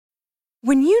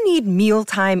When you need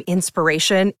mealtime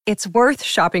inspiration, it's worth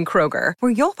shopping Kroger,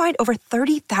 where you'll find over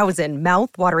 30,000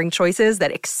 mouth-watering choices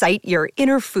that excite your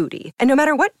inner foodie. And no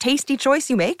matter what tasty choice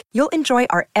you make, you'll enjoy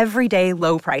our everyday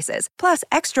low prices, plus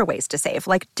extra ways to save,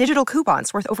 like digital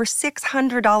coupons worth over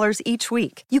 $600 each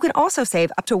week. You can also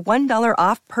save up to $1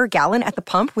 off per gallon at the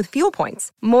pump with fuel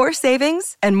points. More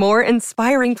savings and more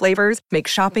inspiring flavors make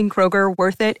shopping Kroger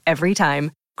worth it every time.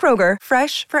 Kroger,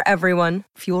 fresh for everyone.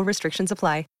 Fuel restrictions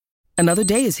apply. Another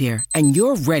day is here, and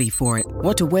you're ready for it.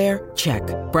 What to wear? Check.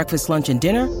 Breakfast, lunch, and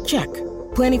dinner? Check.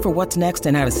 Planning for what's next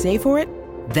and how to save for it?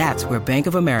 That's where Bank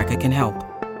of America can help.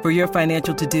 For your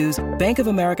financial to-dos, Bank of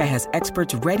America has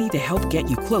experts ready to help get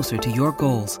you closer to your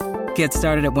goals. Get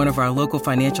started at one of our local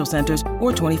financial centers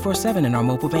or 24/7 in our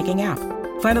mobile banking app.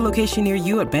 Find a location near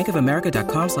you at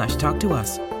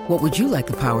bankofamerica.com/talktous. What would you like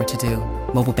the power to do?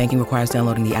 Mobile banking requires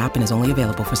downloading the app and is only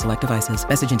available for select devices.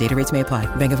 Message and data rates may apply.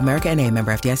 Bank of America N.A.,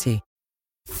 member FDIC.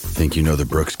 Think you know the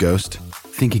Brooks Ghost?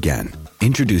 Think again.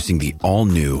 Introducing the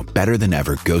all-new,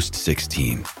 better-than-ever Ghost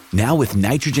 16. Now with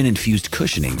nitrogen-infused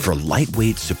cushioning for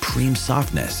lightweight, supreme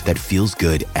softness that feels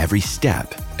good every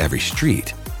step, every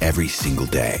street, every single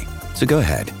day. So go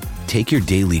ahead, take your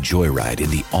daily joyride in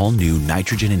the all-new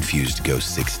nitrogen-infused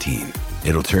Ghost 16.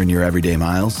 It'll turn your everyday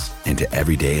miles into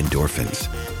everyday endorphins.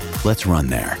 Let's run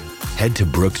there. Head to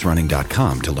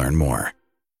brooksrunning.com to learn more.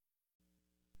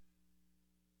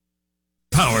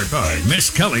 Powered by Miss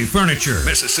Kelly Furniture,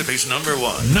 Mississippi's number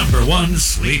one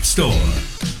sleep store.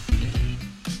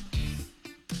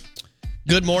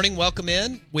 Good morning. Welcome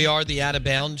in. We are the Out of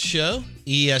Bounds Show,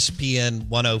 ESPN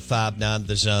 1059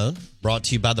 The Zone, brought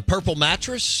to you by the Purple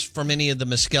Mattress from any of the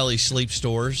Miss Kelly sleep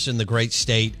stores in the great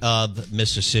state of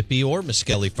Mississippi, or Miss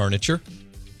Kelly Furniture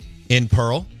in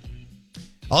Pearl.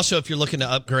 Also, if you're looking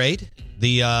to upgrade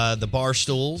the bar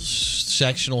stools,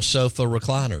 sectional sofa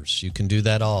recliners, you can do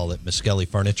that all at Miss Kelly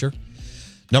Furniture.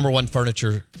 Number one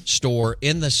furniture store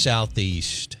in the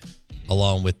Southeast,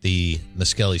 along with the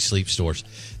Miss Kelly sleep stores.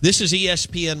 This is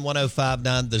ESPN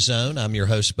 1059 The Zone. I'm your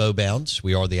host, Bo Bounds.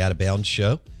 We are the Out of Bounds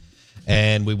Show.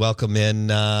 And we welcome in,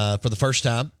 for the first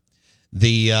time,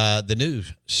 the new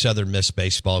Southern Miss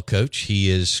baseball coach. He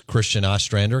is Christian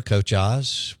Ostrander. Coach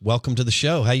Oz, welcome to the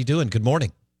show. How you doing? Good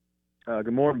morning.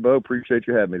 Good morning, Bo. Appreciate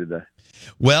you having me today.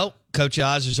 Well, Coach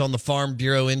Oz is on the Farm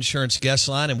Bureau Insurance guest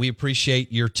line, and we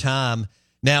appreciate your time.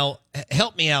 Now,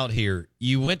 help me out here.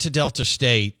 You went to Delta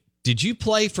State. Did you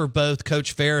play for both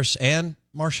Coach Ferris and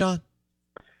Marchand?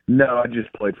 No, I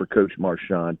just played for Coach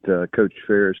Marchand. Coach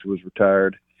Ferris was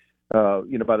retired,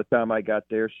 by the time I got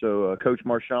there. So Coach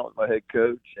Marchand was my head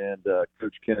coach, and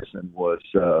Coach Kennison was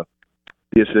the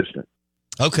assistant.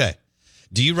 Okay.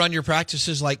 Do you run your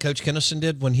practices like Coach Kennison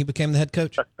did when he became the head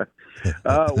coach?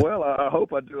 Well, I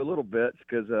hope I do a little bit,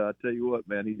 because I tell you what,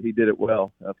 man, he did it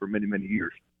well for many, many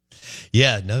years.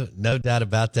 Yeah, no doubt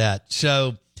about that.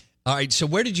 So, all right, so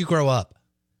where did you grow up?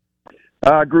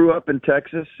 I grew up in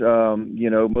Texas.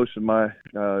 Most of my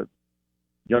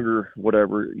younger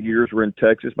years were in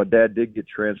Texas. My dad did get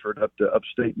transferred up to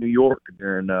upstate New York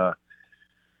during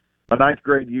my ninth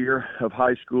grade year of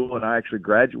high school, and I actually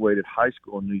graduated high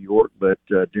school in New York, but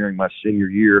during my senior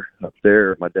year up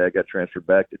there, my dad got transferred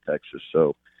back to Texas.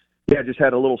 So, yeah, I just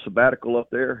had a little sabbatical up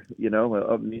there,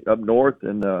 up north,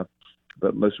 and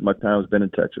but most of my time has been in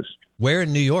Texas. Where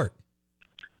in New York?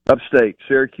 Upstate,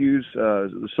 Syracuse,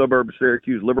 the suburb of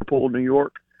Syracuse, Liverpool, New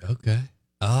York. Okay.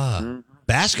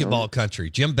 Basketball country.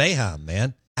 Jim Boeheim,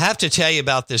 man. I have to tell you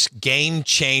about this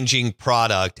game-changing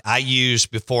product I use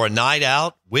before a night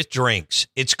out with drinks.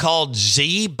 It's called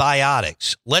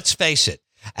Z-Biotics. Let's face it,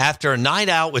 after a night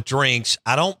out with drinks,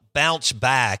 I don't bounce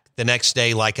back the next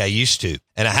day like I used to,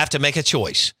 and I have to make a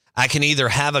choice. I can either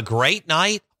have a great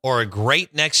night or a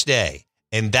great next day,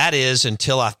 and that is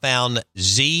until I found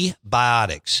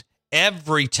Z-Biotics.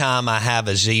 Every time I have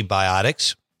a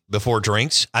Z-Biotics before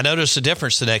drinks, I notice a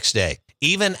difference the next day.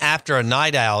 Even after a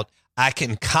night out, I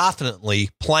can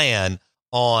confidently plan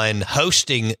on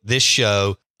hosting this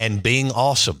show and being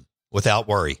awesome without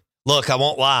worry. Look, I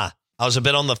won't lie. I was a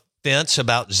bit on the fence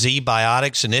about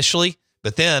Z-Biotics initially,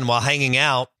 but then while hanging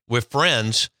out with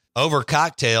friends over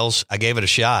cocktails, I gave it a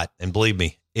shot. And believe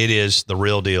me, it is the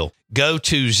real deal. Go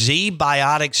to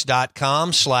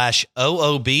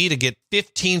zbiotics.com/OOB to get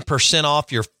 15% off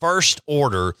your first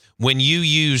order when you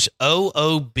use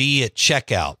OOB at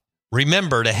checkout.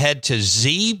 Remember to head to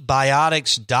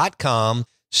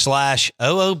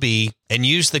zbiotics.com/OOB and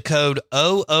use the code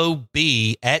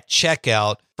OOB at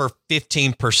checkout for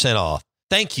 15% off.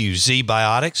 Thank you,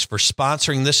 Z-Biotics, for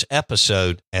sponsoring this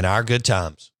episode and our good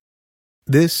times.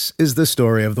 This is the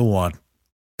story of the one.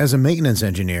 As a maintenance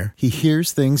engineer, he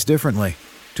hears things differently.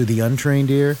 To the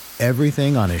untrained ear,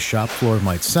 everything on his shop floor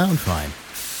might sound fine,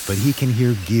 but he can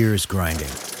hear gears grinding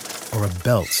or a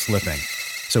belt slipping.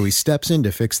 So he steps in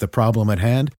to fix the problem at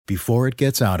hand before it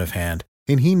gets out of hand.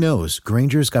 And he knows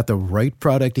Granger's got the right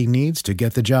product he needs to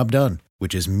get the job done,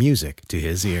 which is music to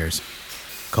his ears.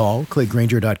 Call, click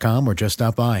Grainger.com, or just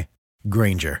stop by.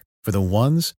 Grainger, for the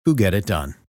ones who get it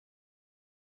done.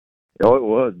 Oh, it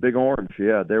was Big Orange.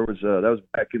 Yeah, there was that was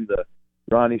back in the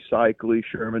Ronnie Cycli,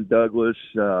 Sherman Douglas,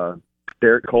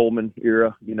 Derek Coleman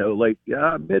era. Mid to late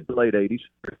 '80s.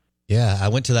 Yeah, I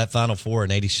went to that Final Four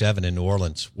in '87 in New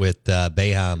Orleans with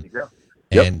Boeheim,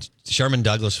 Yep. and Sherman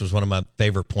Douglas was one of my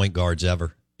favorite point guards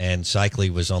ever, and Cycli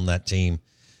was on that team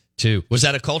too. Was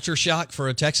that a culture shock for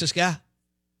a Texas guy?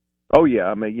 Oh yeah,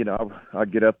 I mean, I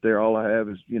get up there, all I have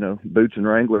is boots and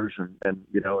Wranglers, and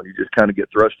you just kind of get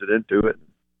thrusted into it,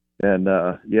 and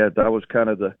that was kind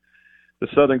of the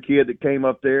Southern kid that came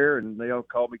up there, and they all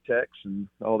called me Tex and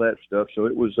all that stuff. So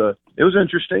it was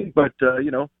interesting, but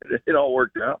it all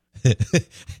worked out.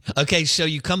 Okay, so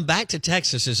you come back to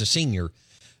Texas as a senior.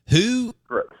 Was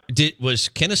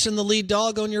Kennison the lead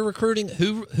dog on your recruiting?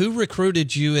 Who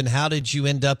recruited you, and how did you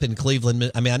end up in Cleveland?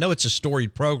 I mean, I know it's a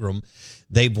storied program.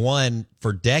 They've won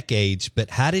for decades, but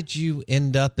how did you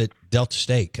end up at Delta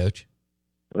State, Coach?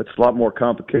 It's a lot more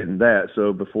complicated than that.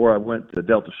 So before I went to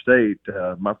Delta State,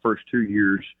 my first 2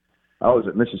 years, I was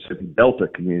at Mississippi Delta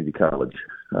Community College.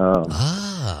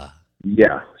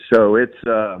 Yeah. So it's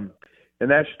and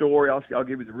that story, I'll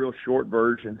give you the real short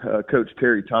version. Coach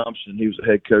Terry Thompson, he was the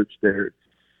head coach there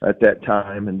at that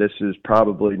time, and this is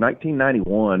probably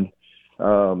 1991.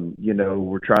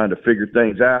 We're trying to figure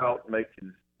things out,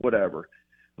 making whatever.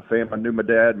 I knew my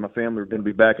dad and my family were going to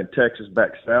be back in Texas,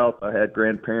 back south. I had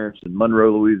grandparents in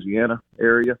Monroe, Louisiana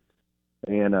area.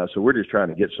 And so we're just trying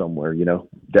to get somewhere,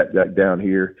 back down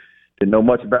here. Didn't know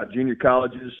much about junior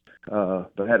colleges,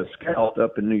 but had a scout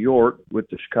up in New York with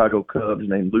the Chicago Cubs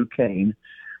named Lou Kane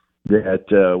that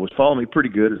was following me pretty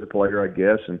good as a player, I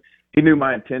guess. And he knew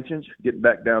my intentions, getting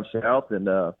back down south. And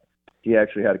he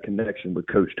actually had a connection with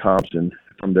Coach Thompson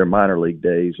from their minor league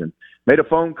days and made a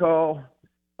phone call.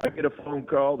 I get a phone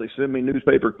call. They send me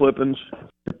newspaper clippings,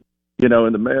 in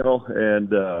the mail, and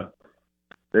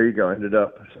there you go. I ended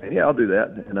up saying, "Yeah, I'll do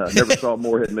that." And I never saw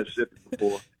Morehead, Mississippi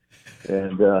before,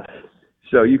 and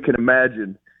so you can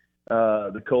imagine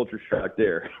the culture shock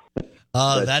there.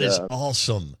 That is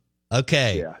awesome.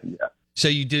 Okay, yeah. So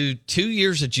you do 2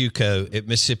 years of JUCO at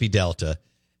Mississippi Delta,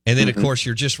 and then of course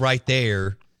you're just right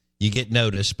there. You get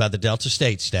noticed by the Delta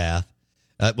State staff.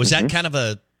 Was that kind of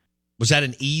Was that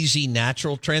an easy,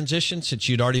 natural transition since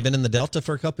you'd already been in the Delta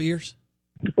for a couple of years?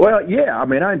 Well, yeah. I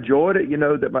mean, I enjoyed it.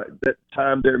 That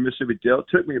time there in Mississippi Delta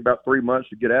took me about 3 months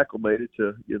to get acclimated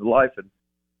to life in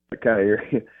that kind of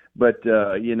area. But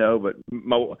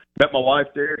met my wife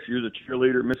there. She was a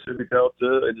cheerleader at Mississippi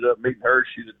Delta. Ended up meeting her.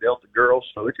 She's a Delta girl.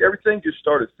 So everything just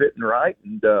started fitting right.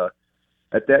 And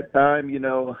at that time,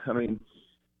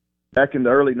 back in the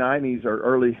early 90s or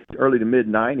early to mid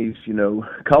 90s,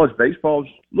 college baseballs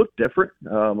looked different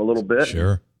a little bit.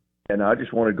 Sure. And I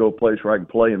just wanted to go a place where I can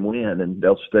play and win. And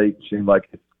Delta State seemed like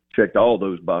it checked all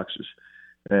those boxes.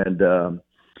 And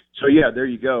so, yeah, there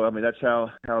you go. I mean, that's how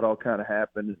it all kind of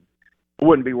happened. I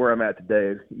wouldn't be where I'm at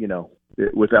today,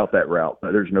 without that route.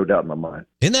 There's no doubt in my mind.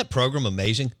 Isn't that program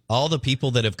amazing? All the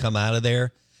people that have come out of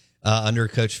there under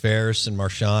Coach Ferris and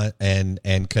Marchand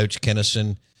and Coach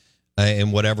Kennison,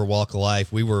 in whatever walk of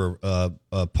life. We were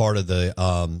a part of the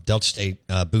Delta State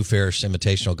Boo Ferris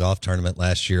Invitational Golf Tournament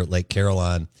last year at Lake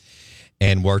Caroline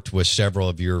and worked with several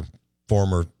of your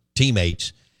former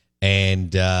teammates.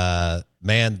 And,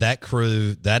 man, that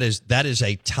crew, that is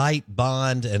a tight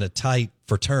bond and a tight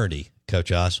fraternity,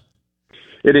 Coach Oz.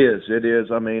 It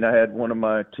is. I mean, I had one of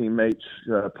my teammates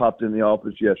popped in the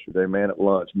office yesterday, man, at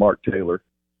lunch, Mark Taylor.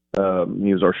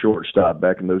 He was our shortstop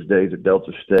back in those days at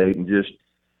Delta State, and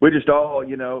we just all,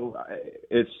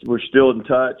 we're still in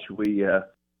touch. We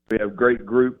have great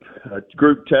group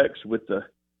texts with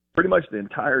pretty much the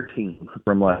entire team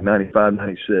from like 95,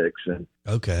 96. And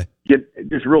okay,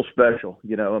 just real special,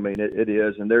 I mean, it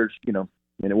is. And there's, and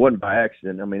it wasn't by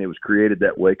accident. I mean, it was created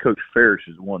that way. Coach Ferris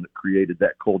is the one that created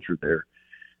that culture there.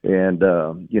 And,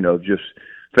 just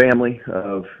family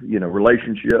of,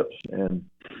 relationships. And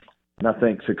I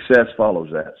think success follows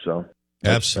that. So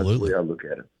absolutely, that's the way I look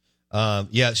at it.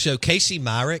 So Casey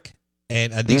Myrick,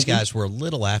 and these guys were a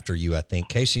little after you, I think.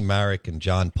 Casey Myrick and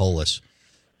John Polis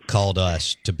called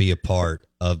us to be a part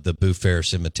of the Boo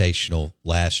Ferris Invitational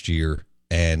last year,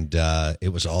 and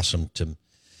it was awesome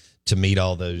to meet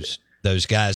all those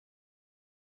guys.